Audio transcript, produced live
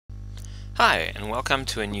Hi, and welcome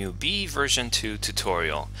to a new B version 2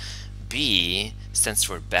 tutorial. B stands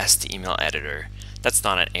for Best Email Editor. That's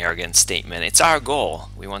not an arrogant statement, it's our goal.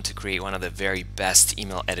 We want to create one of the very best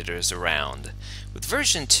email editors around. With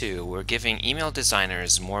version 2, we're giving email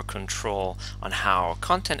designers more control on how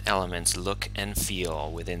content elements look and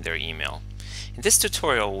feel within their email. In this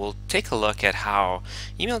tutorial, we'll take a look at how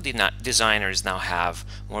email designers now have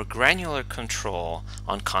more granular control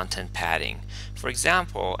on content padding. For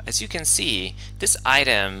example, as you can see, this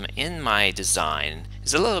item in my design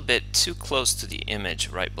is a little bit too close to the image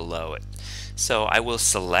right below it. So I will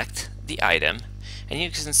select the item, and you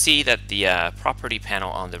can see that the property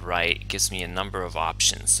panel on the right gives me a number of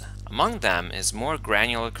options. Among them is more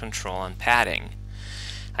granular control on padding.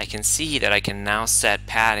 I can see that I can now set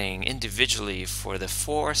padding individually for the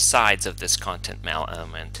 4 sides of this content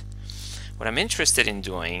element. What I'm interested in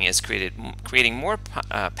doing is creating more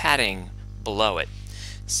padding below it.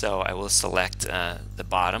 So I will select the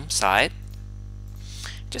bottom side,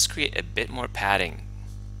 just create a bit more padding.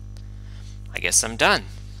 I guess I'm done.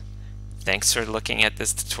 Thanks for looking at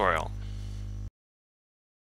this tutorial.